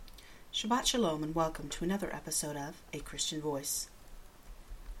Shabbat Shalom and welcome to another episode of A Christian Voice.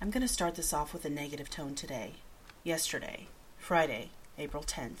 I'm going to start this off with a negative tone today. Yesterday, Friday, April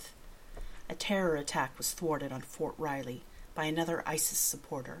 10th, a terror attack was thwarted on Fort Riley by another ISIS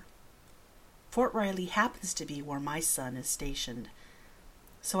supporter. Fort Riley happens to be where my son is stationed,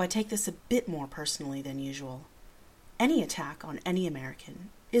 so I take this a bit more personally than usual. Any attack on any American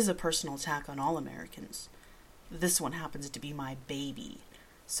is a personal attack on all Americans. This one happens to be my baby.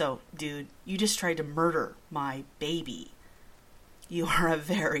 So, dude, you just tried to murder my baby. You are a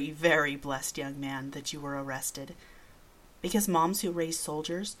very, very blessed young man that you were arrested. Because moms who raise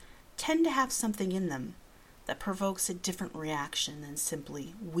soldiers tend to have something in them that provokes a different reaction than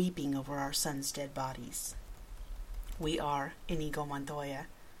simply weeping over our sons' dead bodies. We are Inigo Montoya.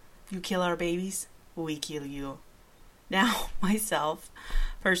 You kill our babies, we kill you. Now, myself,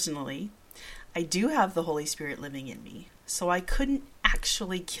 personally, I do have the Holy Spirit living in me, so I couldn't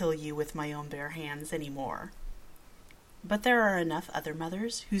actually kill you with my own bare hands anymore. But there are enough other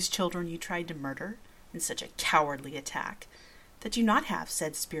mothers whose children you tried to murder in such a cowardly attack that do not have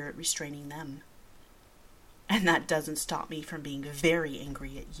said spirit restraining them. And that doesn't stop me from being very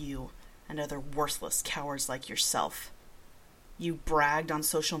angry at you and other worthless cowards like yourself. You bragged on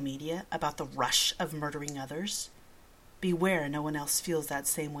social media about the rush of murdering others. Beware no one else feels that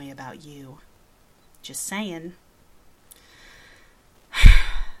same way about you. Just saying.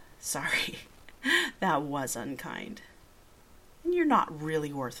 Sorry, that was unkind. And you're not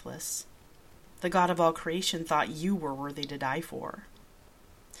really worthless. The God of all creation thought you were worthy to die for.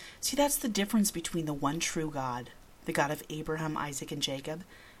 See, that's the difference between the one true God, the God of Abraham, Isaac, and Jacob,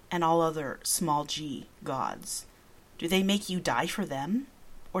 and all other small g gods. Do they make you die for them?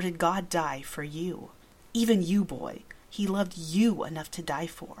 Or did God die for you? Even you, boy, he loved you enough to die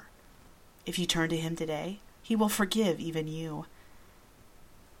for. If you turn to him today, he will forgive even you.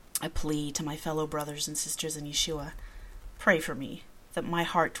 I plead to my fellow brothers and sisters in Yeshua, pray for me that my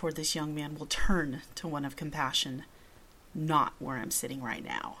heart toward this young man will turn to one of compassion, not where I'm sitting right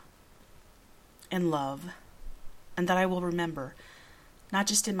now. In love, and that I will remember, not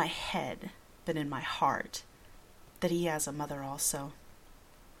just in my head, but in my heart, that he has a mother also.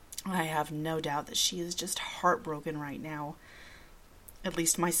 I have no doubt that she is just heartbroken right now. At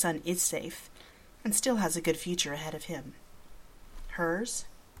least my son is safe, and still has a good future ahead of him. Hers?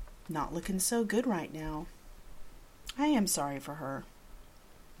 Not looking so good right now. I am sorry for her.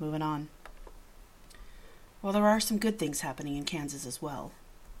 Moving on. Well, there are some good things happening in Kansas as well.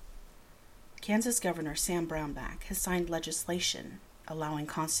 Kansas Governor Sam Brownback has signed legislation allowing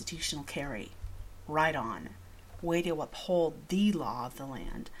constitutional carry. Right on. Way to uphold the law of the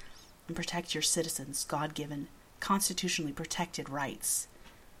land and protect your citizens' God-given, constitutionally protected rights.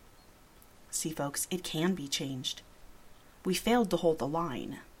 See, folks, it can be changed. We failed to hold the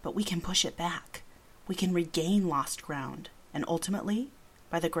line, but we can push it back. We can regain lost ground, and ultimately,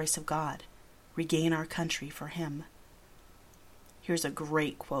 by the grace of God, regain our country for him. Here's a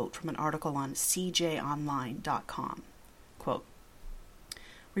great quote from an article on cjonline.com. Quote,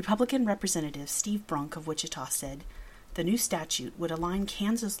 Republican Representative Steve Brunk of Wichita said, the new statute would align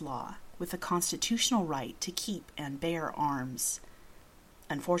Kansas law with the constitutional right to keep and bear arms.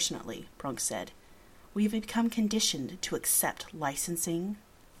 Unfortunately, Brunk said, we have become conditioned to accept licensing,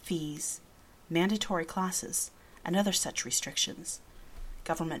 fees, mandatory classes, and other such restrictions.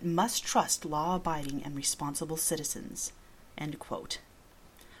 Government must trust law-abiding and responsible citizens. End quote.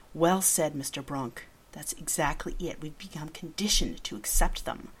 Well said, Mr. Brunk. That's exactly it. We've become conditioned to accept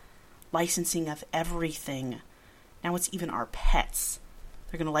them. Licensing of everything. Now it's even our pets.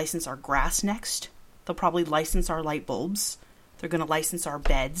 They're going to license our grass next. They'll probably license our light bulbs. They're going to license our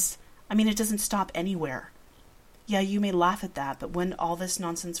beds. I mean, it doesn't stop anywhere. Yeah, you may laugh at that, but when all this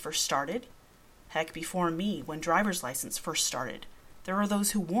nonsense first started, heck, before me, when driver's license first started, there are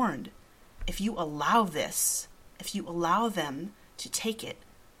those who warned, if you allow this, if you allow them to take it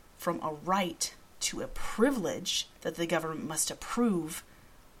from a right to a privilege that the government must approve,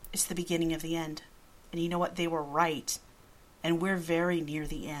 it's the beginning of the end. And you know what? They were right. And we're very near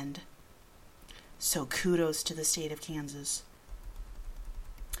the end. So kudos to the state of Kansas.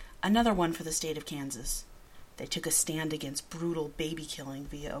 Another one for the state of Kansas. They took a stand against brutal baby killing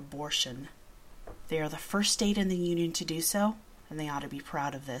via abortion. They are the first state in the union to do so, and they ought to be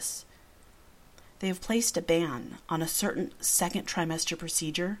proud of this. They have placed a ban on a certain second trimester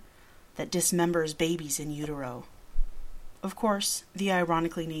procedure that dismembers babies in utero. Of course, the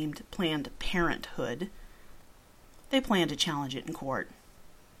ironically named Planned Parenthood, they plan to challenge it in court.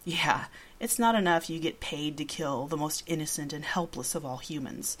 Yeah, it's not enough you get paid to kill the most innocent and helpless of all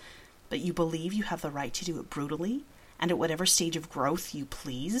humans, but you believe you have the right to do it brutally and at whatever stage of growth you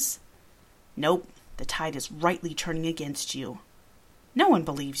please? Nope, the tide is rightly turning against you. No one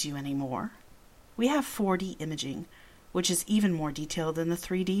believes you anymore. We have 4D imaging, which is even more detailed than the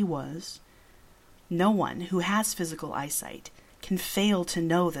 3D was. No one who has physical eyesight can fail to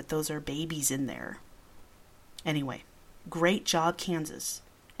know that those are babies in there. Anyway, great job, Kansas.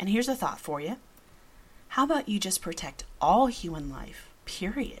 And here's a thought for you. How about you just protect all human life,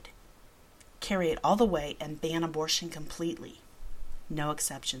 period? Carry it all the way and ban abortion completely. No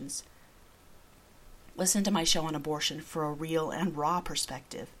exceptions. Listen to my show on abortion for a real and raw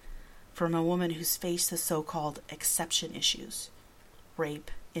perspective from a woman who's faced the so-called exception issues, rape,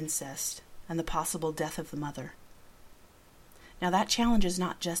 incest, and the possible death of the mother. Now that challenge is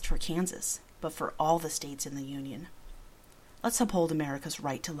not just for Kansas, but for all the states in the Union. Let's uphold America's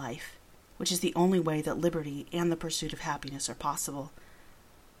right to life, which is the only way that liberty and the pursuit of happiness are possible.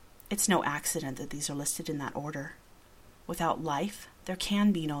 It's no accident that these are listed in that order. Without life, there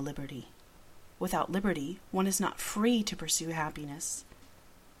can be no liberty. Without liberty, one is not free to pursue happiness.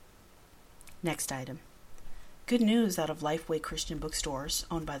 Next item. Good news out of Lifeway Christian bookstores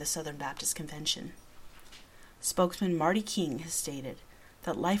owned by the Southern Baptist Convention. Spokesman Marty King has stated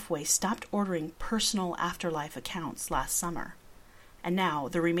that Lifeway stopped ordering personal afterlife accounts last summer, and now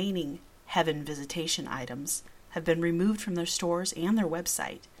the remaining Heaven Visitation items have been removed from their stores and their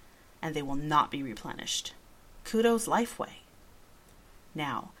website, and they will not be replenished. Kudos, Lifeway.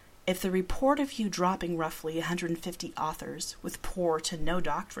 Now, if the report of you dropping roughly 150 authors with poor to no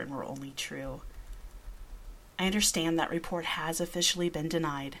doctrine were only true, I understand that report has officially been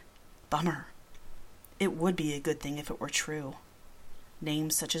denied. Bummer. It would be a good thing if it were true.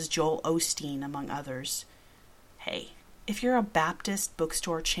 Names such as Joel Osteen, among others. Hey, if you're a Baptist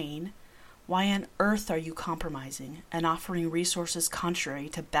bookstore chain, why on earth are you compromising and offering resources contrary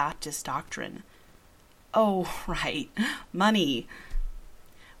to Baptist doctrine? Oh, right, money.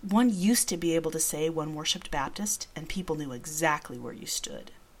 One used to be able to say one worshipped Baptist and people knew exactly where you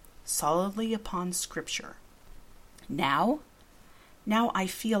stood, solidly upon Scripture. Now I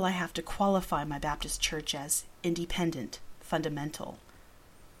feel I have to qualify my Baptist church as independent, fundamental.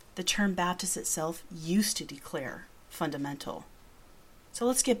 The term Baptist itself used to declare fundamental. So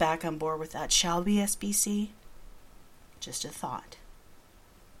let's get back on board with that, shall we, SBC? Just a thought.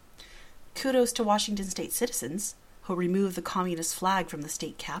 Kudos to Washington State citizens who removed the communist flag from the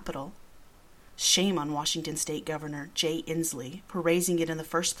state capitol. Shame on Washington State Governor Jay Inslee for raising it in the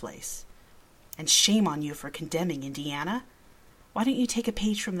first place. And shame on you for condemning Indiana. Why don't you take a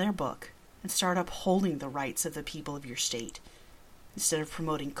page from their book and start upholding the rights of the people of your state instead of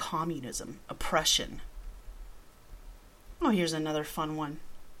promoting communism, oppression? Oh, here's another fun one.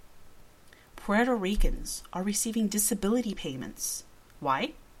 Puerto Ricans are receiving disability payments.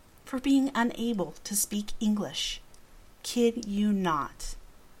 Why? For being unable to speak English. Kid you not.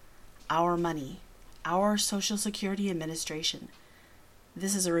 Our money, our Social Security Administration.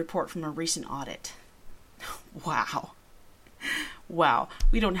 This is a report from a recent audit. Wow. Wow,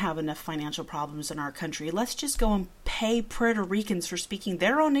 we don't have enough financial problems in our country. Let's just go and pay Puerto Ricans for speaking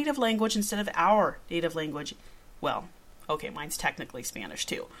their own native language instead of our native language. Well, okay, mine's technically Spanish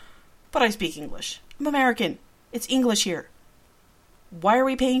too, but I speak English. I'm American. It's English here. Why are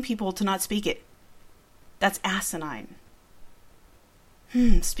we paying people to not speak it? That's asinine.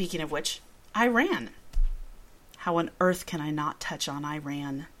 Speaking of which, Iran. How on earth can I not touch on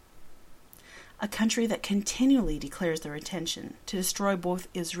Iran? A country that continually declares their intention to destroy both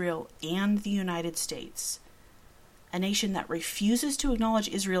Israel and the United States. A nation that refuses to acknowledge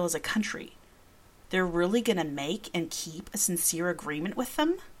Israel as a country. They're really going to make and keep a sincere agreement with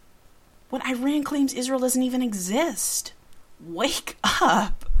them? When Iran claims Israel doesn't even exist. Wake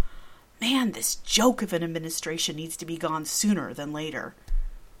up! Man, this joke of an administration needs to be gone sooner than later.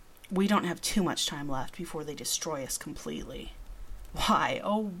 We don't have too much time left before they destroy us completely. Why,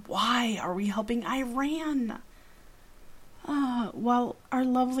 oh why are we helping Iran? While our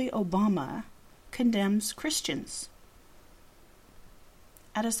lovely Obama condemns Christians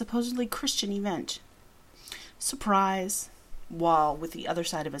at a supposedly Christian event. Surprise! While with the other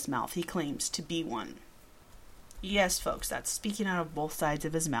side of his mouth he claims to be one. Yes, folks, that's speaking out of both sides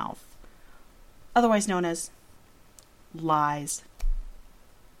of his mouth. Otherwise known as lies.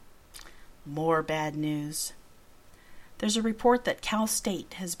 More bad news. There's a report that Cal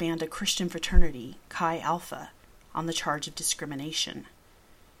State has banned a Christian fraternity, Chi Alpha, on the charge of discrimination.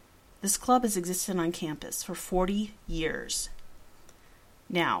 This club has existed on campus for 40 years.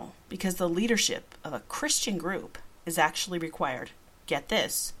 Now, because the leadership of a Christian group is actually required, get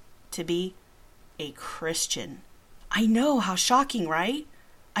this, to be a Christian. I know, how shocking, right?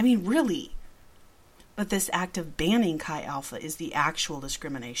 I mean, really. But this act of banning Chi Alpha is the actual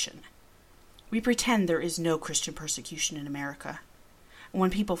discrimination. We pretend there is no Christian persecution in America. And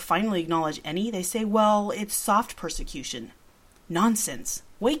when people finally acknowledge any, they say, well, it's soft persecution. Nonsense.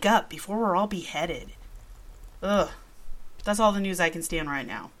 Wake up before we're all beheaded. Ugh. That's all the news I can stand right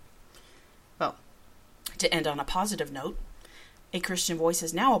now. Well, to end on a positive note, A Christian Voice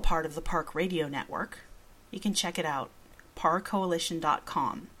is now a part of the Park Radio Network. You can check it out.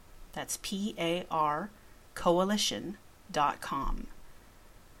 parcoalition.com. That's P-A-R coalition.com.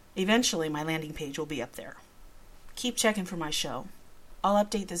 Eventually, my landing page will be up there. Keep checking for my show. I'll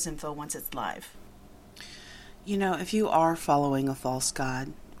update this info once it's live. You know, if you are following a false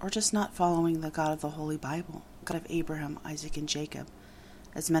god, or just not following the God of the Holy Bible, God of Abraham, Isaac, and Jacob,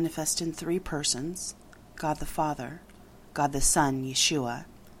 as manifest in three persons, God the Father, God the Son, Yeshua,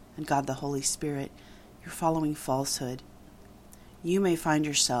 and God the Holy Spirit, you're following falsehood. You may find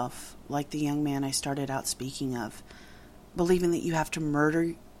yourself, like the young man I started out speaking of, believing that you have to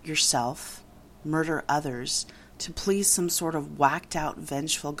murder yourself, murder others, to please some sort of whacked-out,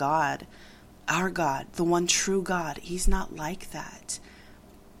 vengeful God. Our God, the one true God, He's not like that.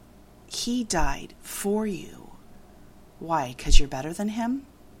 He died for you. Why? 'Cause you're better than Him?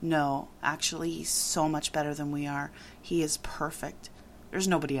 No, actually, He's so much better than we are. He is perfect. There's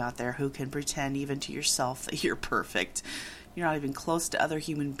nobody out there who can pretend, even to yourself, that you're perfect. You're not even close to other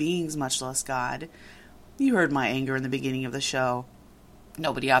human beings, much less God. You heard my anger in the beginning of the show.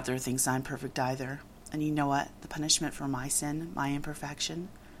 Nobody out there thinks I'm perfect either. And you know what? The punishment for my sin, my imperfection,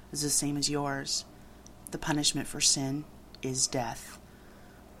 is the same as yours. The punishment for sin is death.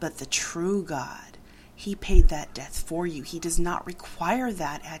 But the true God, He paid that death for you. He does not require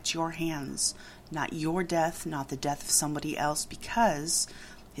that at your hands. Not your death, not the death of somebody else, because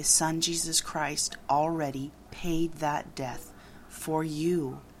His Son, Jesus Christ, already paid that death for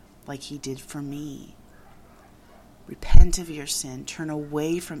you, like He did for me. Repent of your sin. Turn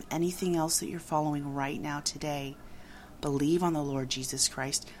away from anything else that you're following right now today. Believe on the Lord Jesus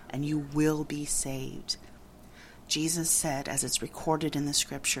Christ, and you will be saved. Jesus said, as it's recorded in the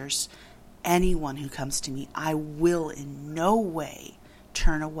Scriptures, anyone who comes to me, I will in no way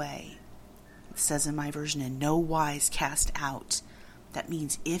turn away. It says in my version, in no wise cast out. That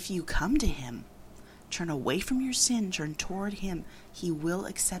means if you come to Him, turn away from your sin, turn toward Him, He will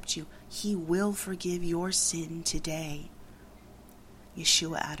accept you. He will forgive your sin today.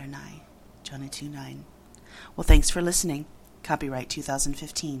 Yeshua Adonai, Jonah 2:9. Well, thanks for listening. Copyright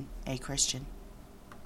 2015, A Christian.